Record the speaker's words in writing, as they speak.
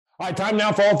All right, time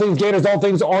now for all things Gators, all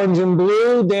things orange and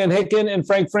blue. Dan Hicken and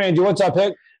Frank Frangie. What's up,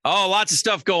 Hick? Oh, lots of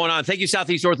stuff going on. Thank you,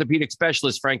 Southeast Orthopedic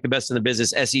Specialist, Frank, the best in the business,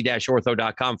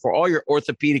 se-ortho.com, for all your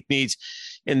orthopedic needs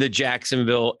in the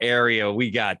Jacksonville area.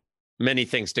 We got many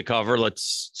things to cover.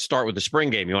 Let's start with the spring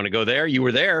game. You want to go there? You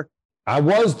were there. I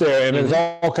was there, and it's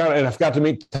all kind of, and I got to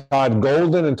meet Todd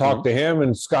Golden and talk to him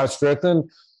and Scott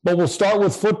Strickland. But we'll start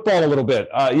with football a little bit.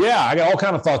 I got all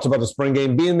kind of thoughts about the spring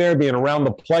game, being there, being around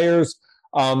the players.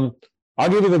 I'll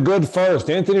give you the good first.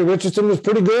 Anthony Richardson was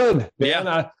pretty good.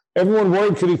 Yeah. Everyone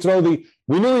worried, could he throw we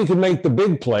knew he could make the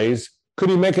big plays. Could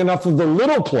he make enough of the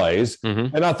little plays?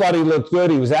 And I thought he looked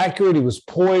good. He was accurate. He was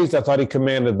poised. I thought he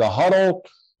commanded the huddle.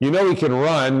 You know he can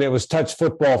run. It was touch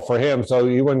football for him, so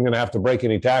he wasn't going to have to break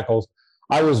any tackles.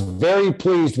 I was very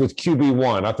pleased with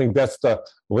QB1. I think that's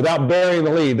without burying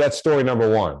the lead, that's story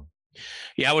number one.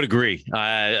 Yeah, I would agree.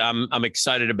 I'm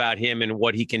excited about him and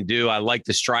what he can do. I like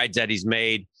the strides that he's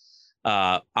made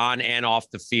on and off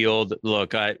the field.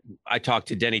 Look, I talked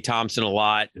to Denny Thompson a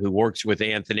lot, who works with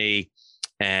Anthony,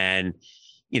 and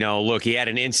look, he had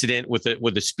an incident with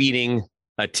a speeding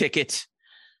ticket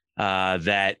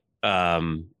that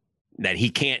he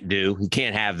can't do. He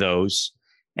can't have those,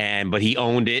 but he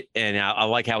owned it, and I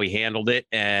like how he handled it.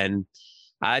 And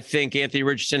I think Anthony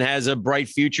Richardson has a bright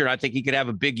future, and I think he could have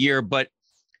a big year. But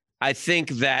I think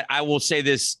that I will say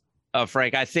this,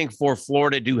 Frank, I think for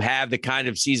Florida to have the kind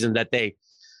of season that the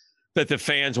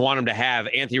fans want him to have,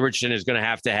 Anthony Richardson is going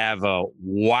to have a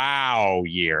wow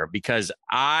year, because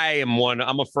I'm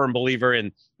a firm believer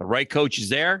in the right coaches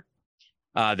there.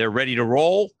 They're ready to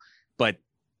roll, but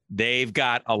they've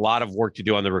got a lot of work to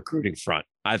do on the recruiting front.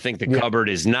 I think the cupboard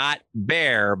is not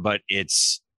bare, but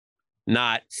it's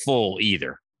not full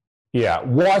either. Yeah.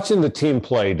 Watching the team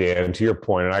play, Dan, to your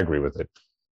point, and I agree with it,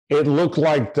 it looked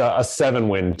like a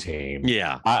 7-win team.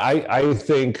 Yeah. I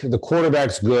think the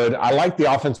quarterback's good. I like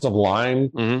the offensive line.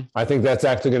 I think that's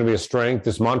actually going to be a strength.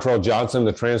 This Montrell Johnson,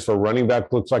 the transfer running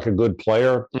back, looks like a good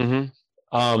player.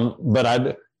 But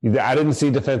I didn't see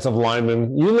defensive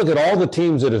linemen. You look at all the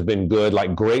teams that have been good,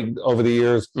 like great over the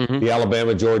years, the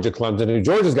Alabama, Georgia, Clemson.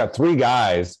 Georgia's got 3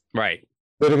 guys. Right.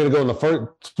 That are going to go in the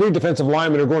first. 3 defensive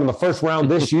linemen are going in the first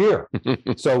round this year.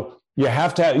 So you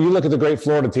have to you look at the great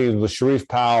Florida teams with Sharif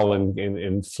Powell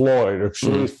and Floyd, or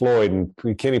Sharif Floyd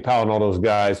and Kenny Powell and all those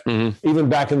guys. Even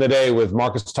back in the day with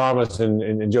Marcus Thomas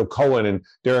and Joe Cohen and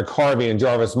Derek Harvey and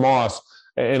Jarvis Moss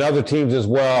and other teams as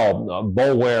well,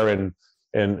 Boulware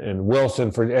and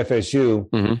Wilson for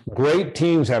FSU. Great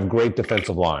teams have great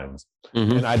defensive lines.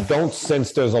 And I don't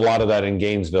sense there's a lot of that in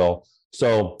Gainesville.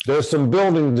 So there's some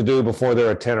building to do before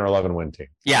they're a 10 or 11 win team.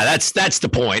 Yeah, that's the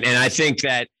point. And I think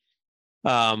that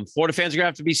Florida fans are going to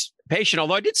have to be patient,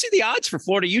 although I did see the odds for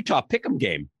Florida-Utah pick'em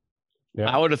game.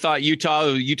 I would have thought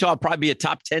Utah would probably be a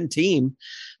top 10 team,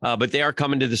 but they are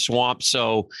coming to the Swamp.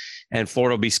 And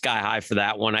Florida will be sky high for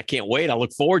that one. I can't wait. I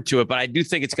look forward to it, but I do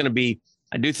think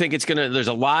there's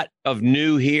a lot of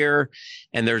new here,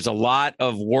 and there's a lot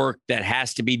of work that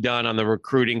has to be done on the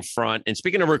recruiting front. And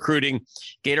speaking of recruiting,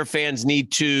 Gator fans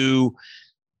need to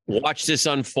watch this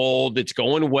unfold. It's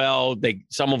going well.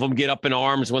 Some of them get up in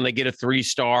arms when they get a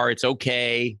 3-star. It's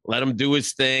okay. Let him do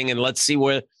his thing, and let's see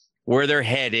where they're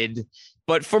headed.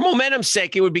 But for momentum's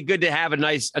sake, it would be good to have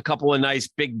a couple of nice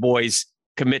big boys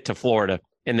commit to Florida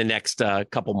in the next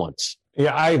couple months.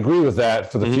 Yeah, I agree with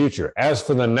that for the future. As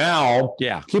for the now,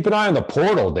 keep an eye on the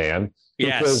portal, Dan.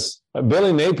 Because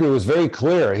Billy Napier was very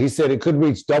clear. He said it could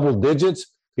reach double digits.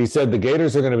 He said the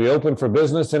Gators are going to be open for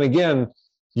business. And again,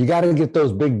 you got to get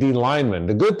those big D linemen.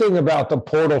 The good thing about the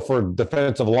portal for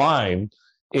defensive line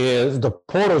is the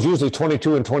portal is usually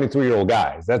 22 and 23-year-old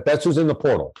guys. That's who's in the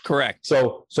portal. Correct.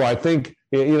 So I think,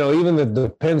 even the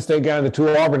Penn State guy and the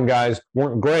 2 Auburn guys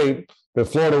weren't great, but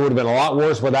Florida would have been a lot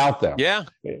worse without them. Yeah.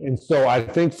 And so I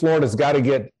think Florida's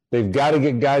they've got to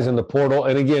get guys in the portal.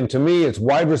 And again, to me, it's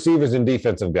wide receivers and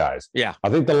defensive guys. Yeah. I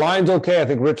think the line's okay. I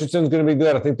think Richardson's going to be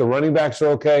good. I think the running backs are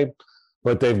okay,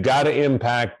 but they've got to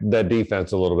impact that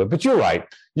defense a little bit. But you're right.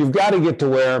 You've got to get to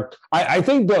where I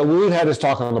think that we've had this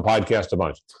talk on the podcast a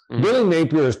bunch. Billy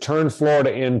Napier has turned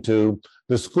Florida into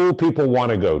the school people want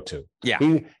to go to. Yeah.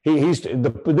 This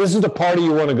is the party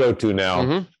you want to go to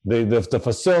now. The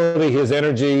facility, his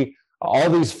energy, all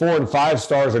these 4 and 5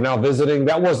 stars are now visiting.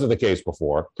 That wasn't the case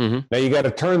before. Now you got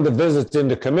to turn the visits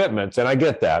into commitments, and I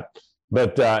get that.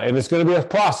 But and it's going to be a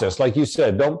process, like you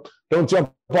said. Don't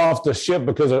jump off the ship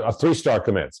because a 3-star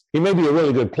commits. He may be a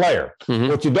really good player.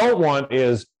 What you don't want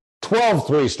is 12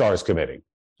 3-stars committing.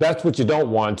 That's what you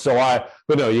don't want. But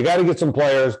no, you got to get some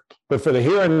players. But for the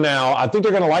here and now, I think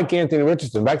they're going to like Anthony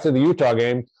Richardson. Back to the Utah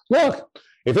game. Look,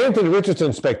 if Anthony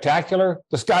Richardson's spectacular,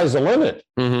 the sky's the limit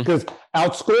because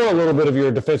outscore a little bit of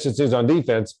your deficiencies on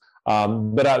defense.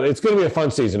 But it's going to be a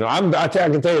fun season. I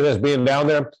can tell you this, being down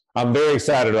there, I'm very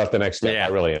excited about the next step. Yeah. I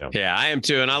really am. Yeah, I am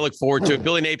too. And I look forward to it.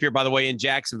 Billy Napier, by the way, in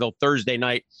Jacksonville Thursday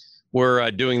night.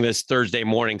 We're doing this Thursday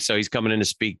morning. So he's coming in to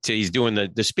speak to, he's doing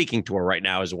the speaking tour right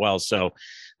now as well. So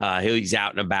he's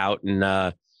out and about, and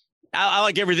I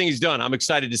like everything he's done. I'm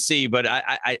excited to see, but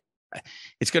I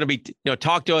it's going to be,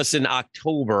 talk to us in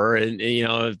October, and,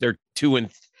 if they're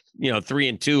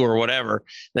 3-2 or whatever,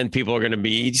 then people are going to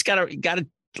be, you just got to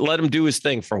let him do his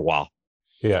thing for a while.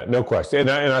 Yeah, no question.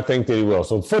 And I think that he will.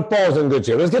 So football's in good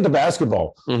shape. Let's get to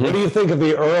basketball. What do you think of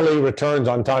the early returns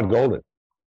on Todd Golden?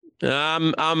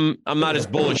 I'm not as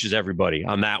bullish as everybody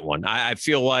on that one. I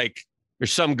feel like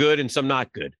there's some good and some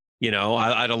not good.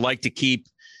 I'd like to keep,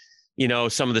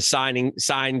 some of the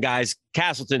sign guys.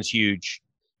 Castleton's huge.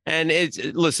 And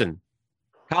listen,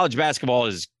 college basketball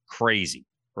is crazy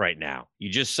right now. You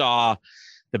just saw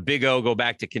the Big O go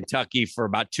back to Kentucky for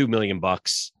about $2 million.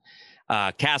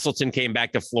 Castleton came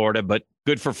back to Florida, but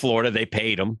good for Florida. They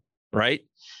paid him, right?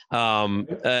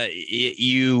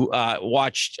 You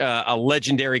watched a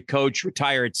legendary coach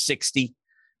retire at 60.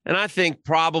 And I think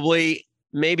probably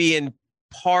maybe in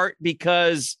part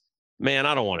because, man,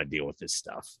 I don't want to deal with this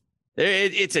stuff.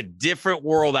 It's a different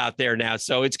world out there now.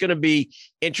 So it's going to be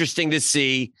interesting to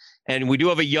see. And we do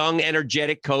have a young,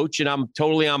 energetic coach, and I'm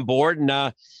totally on board. And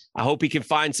I hope he can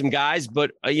find some guys.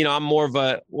 But, I'm more of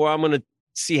I'm going to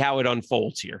see how it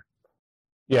unfolds here.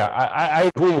 Yeah, I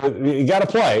agree with you. You got to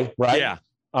play, right? Yeah.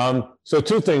 So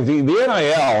two things. The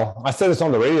NIL, I said this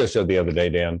on the radio show the other day,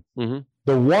 Dan. The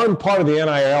one part of the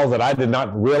NIL that I did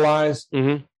not realize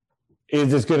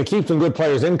is it's going to keep some good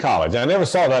players in college. I never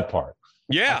saw that part.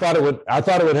 Yeah. I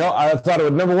thought it would help. I thought it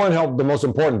would, number one, help. The most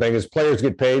important thing is players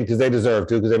get paid because they deserve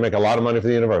to, because they make a lot of money for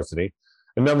the university.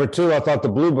 And number two, I thought the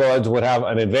Blue Bloods would have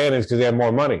an advantage because they have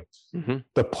more money.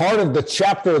 The part of the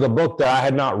chapter of the book that I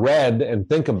had not read and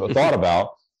thought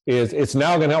about is it's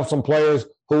now going to help some players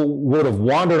who would have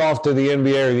wandered off to the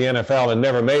NBA or the NFL and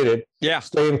never made it. Yeah.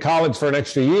 Stay in college for an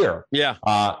extra year. Yeah.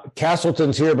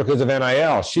 Castleton's here because of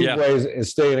NIL. Sheetway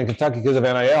is staying in Kentucky because of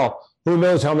NIL. Who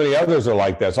knows how many others are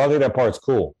like that? So I think that part's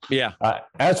cool. Yeah.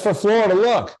 As for Florida,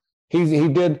 look, he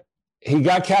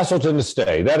got Castleton to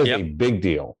stay. That is a big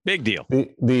deal. Big deal.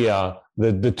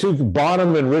 The two,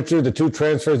 Bonham and Richard, the two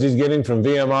transfers he's getting from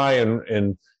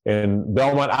VMI and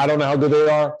Belmont, I don't know how good they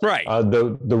are. Right.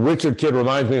 The Richard kid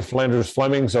reminds me of Flanders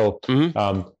Fleming. So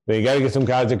they got to get some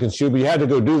guys that can shoot, but you had to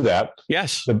go do that.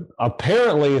 Yes.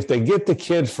 Apparently, if they get the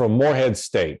kid from Morehead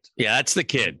State. Yeah, that's the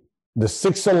kid. The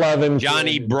 6'11"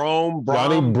 Johnny kid, Broome.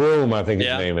 Johnny Broome, I think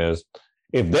his name is.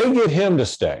 If they get him to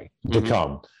stay, to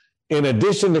come, in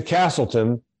addition to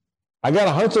Castleton, I got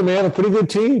a hunch they have a pretty good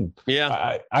team.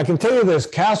 Yeah. I can tell you this.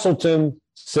 Castleton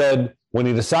said when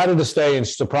he decided to stay and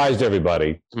surprised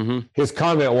everybody, his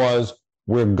comment was,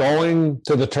 we're going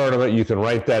to the tournament. You can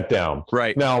write that down.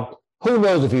 Right. Now, who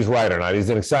knows if he's right or not? He's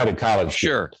an excited college kid.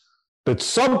 Sure. But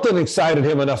something excited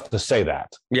him enough to say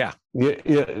that. Yeah.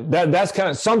 That's kind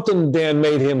of something, Dan,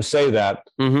 made him say that.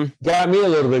 Got me a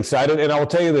little bit excited. And I will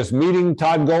tell you this, meeting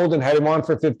Todd Golden, had him on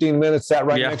for 15 minutes, sat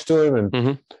right next to him.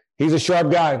 And he's a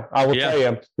sharp guy. I will tell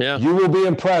you. Yeah. You will be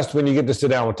impressed when you get to sit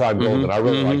down with Todd Golden. I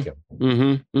really like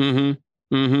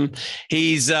him.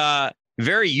 He's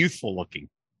very youthful looking,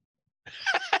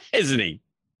 isn't he?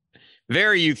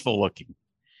 Very youthful looking.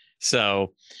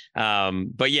 So,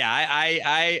 but yeah,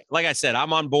 I like I said,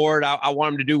 I'm on board. I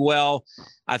want him to do well.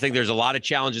 I think there's a lot of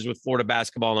challenges with Florida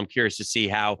basketball, and I'm curious to see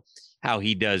how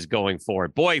he does going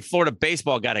forward. Boy, Florida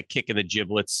baseball got a kick in the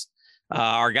giblets.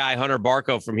 Our guy Hunter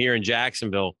Barco from here in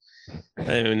Jacksonville,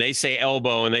 and they say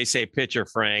elbow and they say pitcher,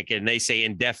 Frank, and they say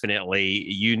indefinitely.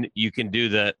 You can do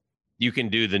the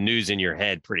news in your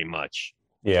head pretty much.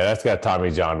 Yeah, that's got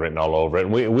Tommy John written all over it.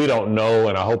 And we don't know,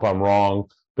 and I hope I'm wrong.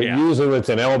 But usually it's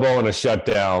an elbow and a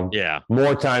shutdown. Yeah.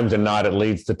 More times than not, it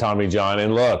leads to Tommy John.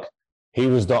 And look, he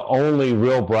was the only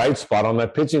real bright spot on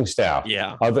that pitching staff.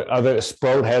 Yeah. Other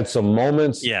Sproat had some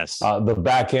moments. Yes. The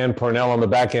back end, Purnell on the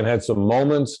back end had some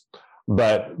moments.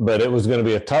 But it was going to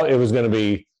be it was going to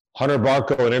be Hunter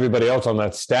Barco and everybody else on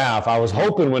that staff. I was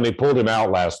hoping when they pulled him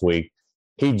out last week,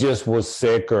 he just was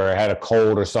sick or had a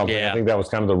cold or something. Yeah. I think that was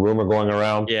kind of the rumor going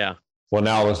around. Yeah. Well,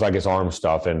 now it looks like it's arm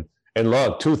stuff. And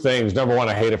look, two things. Number one,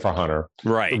 I hate it for Hunter.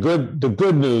 Right. The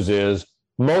good news is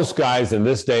most guys in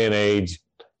this day and age,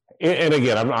 and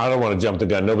again, I don't want to jump the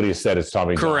gun. Nobody has said it's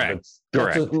Tommy John. Correct.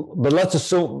 Correct. But let's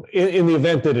assume in the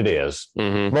event that it is,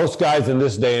 most guys in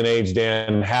this day and age,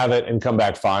 Dan, have it and come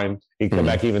back fine. He come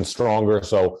back even stronger.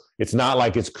 So it's not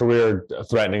like it's career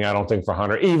threatening, I don't think, for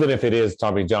Hunter, even if it is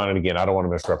Tommy John. And again, I don't want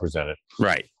to misrepresent it.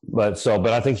 Right. But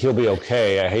I think he'll be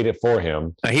okay. I hate it for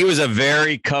him. He was a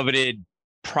very coveted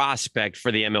prospect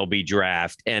for the MLB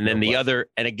draft. And then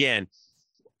and again,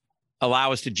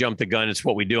 allow us to jump the gun. It's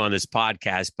what we do on this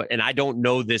podcast. And I don't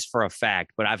know this for a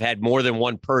fact, but I've had more than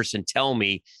one person tell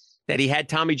me that he had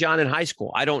Tommy John in high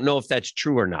school. I don't know if that's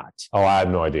true or not. Oh, I have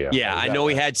no idea. Yeah, I know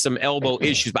he had some elbow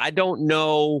issues, but I don't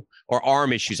know, or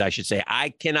arm issues, I should say. I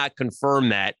cannot confirm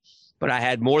that, but I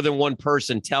had more than one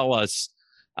person tell us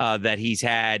that he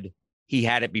had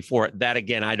it before. That,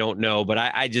 again, I don't know, but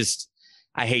I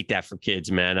hate that for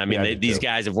kids, man. I mean, these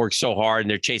guys have worked so hard and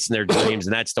they're chasing their dreams.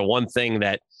 And that's the one thing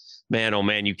that, man, oh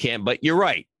man, you can't. But you're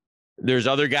right. There's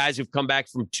other guys who've come back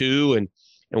from 2. And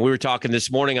we were talking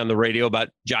this morning on the radio about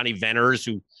Johnny Venners,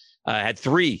 who had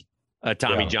 3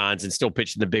 Tommy Johns and still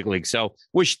pitched in the big league. So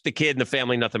wish the kid and the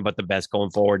family nothing but the best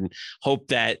going forward, and hope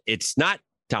that it's not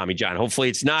Tommy John. Hopefully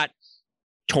it's not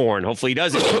torn. Hopefully he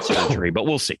doesn't get surgery, but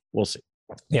we'll see. We'll see.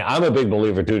 Yeah, I'm a big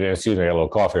believer too. Excuse me, I got a little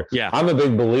cough here. Yeah, I'm a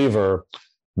big believer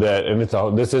that, and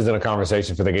this isn't a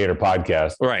conversation for the Gator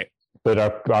podcast, right? But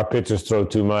our pitchers throw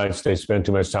too much. They spend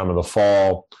too much time in the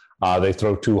fall. They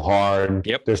throw too hard.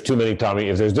 Yep. There's too many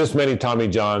If there's this many Tommy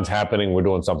Johns happening, we're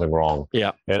doing something wrong.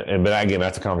 Yeah. But again,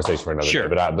 that's a conversation for another day.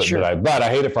 But I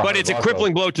hate it for. But it's a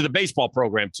crippling blow to the baseball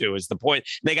program too. Is the point?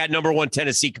 They got number 1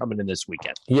 Tennessee coming in this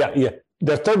weekend. Yeah.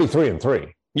 They're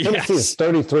 33-3. Yes. Tennessee is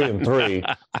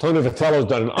 33-3. Tony Vitello's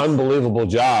done an unbelievable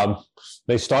job.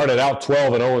 They started out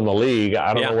 12-0 in the league.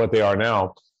 I don't know what they are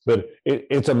now. But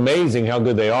it's amazing how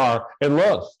good they are. And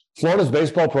look, Florida's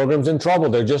baseball program's in trouble.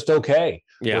 They're just okay.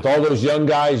 Yeah. With all those young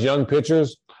guys, young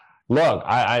pitchers. Look,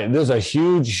 there's a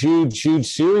huge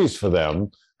series for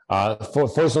them.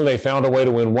 Fortunately, they found a way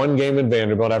to win 1 game in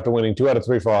Vanderbilt after winning 2 out of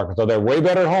 3 for Arkansas. They're way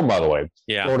better at home, by the way.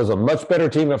 Yeah. Florida's a much better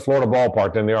team at Florida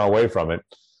Ballpark than they are away from it.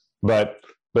 But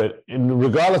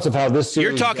regardless of how this series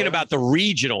you're talking about the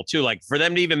regional, too. Like, for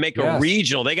them to even make a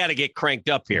regional, they got to get cranked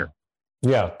up here.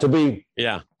 Yeah,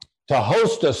 to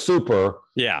host a super,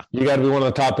 you got to be one of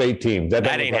the top 8 teams. That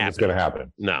ain't going to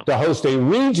happen. No. To host a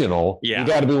regional, you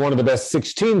got to be one of the best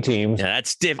 16 teams. Yeah,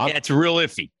 that's that's real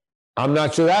iffy. I'm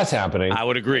not sure that's happening. I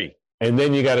would agree. And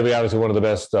then you got to be obviously one of the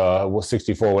best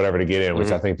 64, whatever, to get in,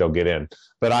 which I think they'll get in.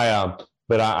 But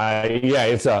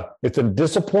it's a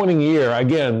disappointing year.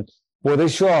 Again, boy, they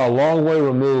sure are a long way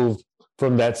removed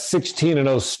from that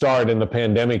 16-0 start in the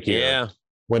pandemic year. Yeah.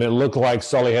 When it looked like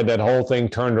Sully had that whole thing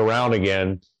turned around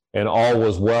again and all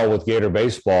was well with Gator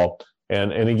baseball.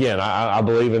 And again, I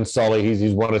believe in Sully.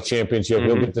 He's won a championship.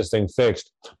 He'll get this thing fixed.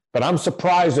 But I'm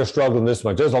surprised they're struggling this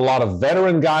much. There's a lot of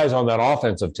veteran guys on that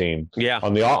offensive team. Yeah.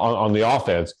 On the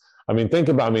offense. I mean,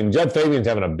 Judd Fabian's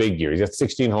having a big year. He's got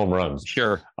 16 home runs.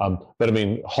 Sure. But I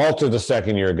mean, Halter, the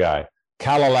second-year guy,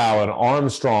 Kalalau and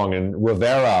Armstrong and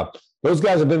Rivera. Those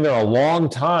guys have been there a long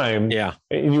time. Yeah.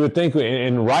 And you would think,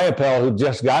 and Ryapel, who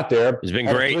just got there, he's been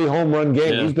great. 3 home run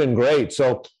game. Yeah. He's been great.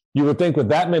 So you would think with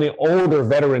that many older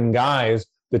veteran guys,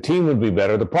 the team would be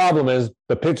better. The problem is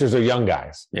the pitchers are young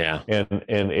guys. Yeah.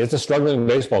 And it's a struggling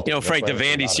baseball team. Frank, the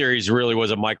Vandy series really was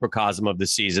a microcosm of the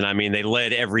season. I mean, they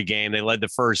led every game. They led the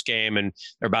first game, and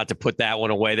they're about to put that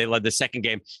one away. They led the second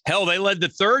game. Hell, they led the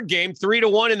third game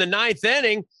 3-1 in the 9th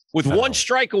inning. With 1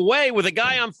 strike away, with a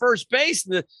guy on first base,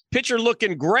 and the pitcher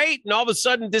looking great, and all of a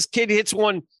sudden this kid hits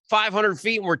one 500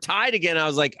 feet, and we're tied again. I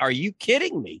was like, "Are you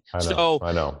kidding me?" I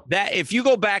know that if you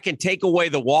go back and take away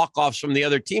the walk-offs from the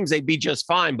other teams, they'd be just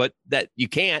fine. But that you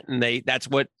can't, and that's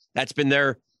been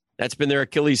their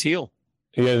Achilles heel.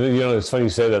 Yeah, it's funny you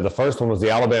say that. The first one was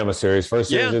the Alabama series, first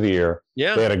series of the year.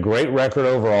 Yeah, they had a great record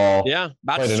overall. Yeah,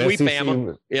 about to sweep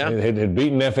Bama. Yeah, had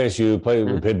beaten FSU,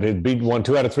 had beaten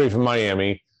 2 out of 3 from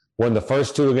Miami. Won the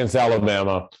first 2 against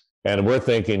Alabama, and we're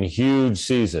thinking huge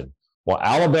season. Well,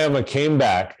 Alabama came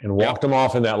back and walked them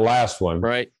off in that last one.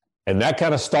 Right. And that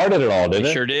kind of started it all, didn't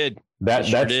it? Sure did. That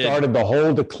started the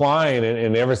whole decline,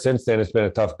 and ever since then, it's been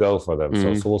a tough go for them.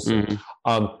 So we'll see.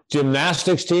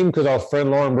 Gymnastics team, because our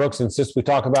friend Lauren Brooks insists we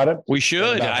talk about it. We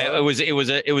should.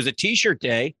 It was a T-shirt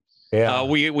day. Yeah.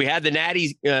 We had the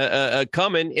Natties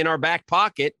coming in our back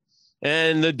pocket.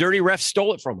 And the dirty ref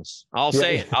stole it from us. I'll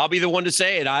say it. I'll be the one to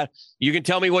say it. You can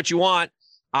tell me what you want.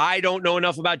 I don't know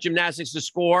enough about gymnastics to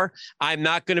score. I'm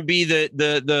not going to be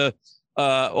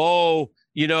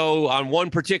on one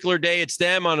particular day it's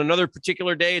them, on another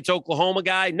particular day it's Oklahoma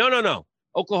guy. No.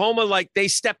 Oklahoma, like, they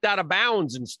stepped out of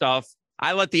bounds and stuff.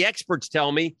 I let the experts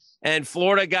tell me, and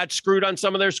Florida got screwed on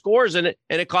some of their scores, and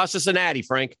it cost us a natty,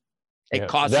 Frank. It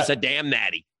cost us a damn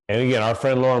natty. And again, our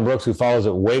friend Lauren Brooks, who follows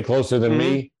it way closer than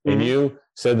me and you,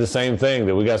 said the same thing,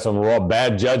 that we got some raw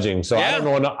bad judging. So I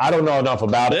don't know enough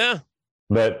about it.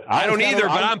 But I don't either,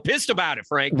 but I'm pissed about it,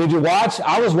 Frank. Did you watch?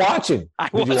 I was watching. I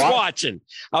was watching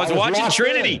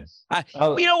Trinity.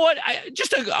 You know what?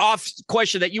 Just an off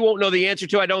question that you won't know the answer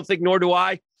to, I don't think, nor do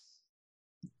I.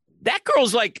 That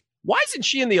girl's like, why isn't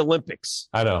she in the Olympics?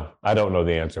 I know. I don't know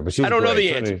the answer, but I don't know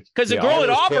the answer. Because the girl at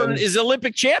Auburn is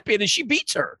Olympic champion and she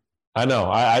beats her. I know.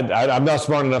 I'm not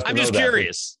smart enough to know that. I'm just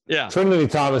curious. Yeah. Trinity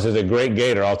Thomas is a great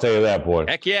gator. I'll tell you that, boy.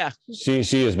 Heck yeah. She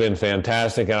has been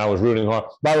fantastic, and I was rooting hard.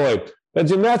 By the way, that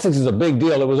gymnastics is a big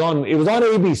deal. It was on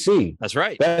ABC. That's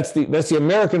right. That's the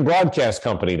American Broadcast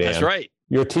Company, Dan. That's right.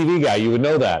 You're a TV guy. You would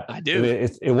know that. I do.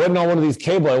 It wasn't on one of these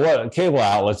cable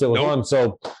outlets. It was on.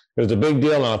 So it was a big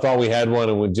deal, and I thought we had one,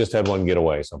 and we just had one get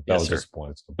away. So that was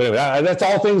disappointing. But anyway, that's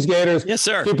all things Gators. Yes,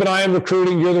 sir. Keep an eye on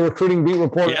recruiting. You're the recruiting beat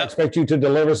reporter. I expect you to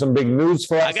deliver some big news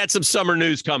for us. I got some summer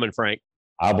news coming, Frank.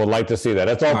 I would like to see that.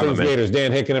 That's all things Gators.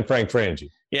 Dan Hicken and Frank Frangie.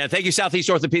 Yeah, thank you, Southeast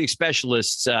Orthopedic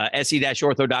Specialists,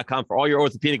 se-ortho.com for all your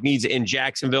orthopedic needs in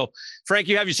Jacksonville. Frank,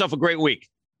 you have yourself a great week.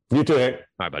 You too, Hick. All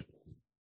right, bud.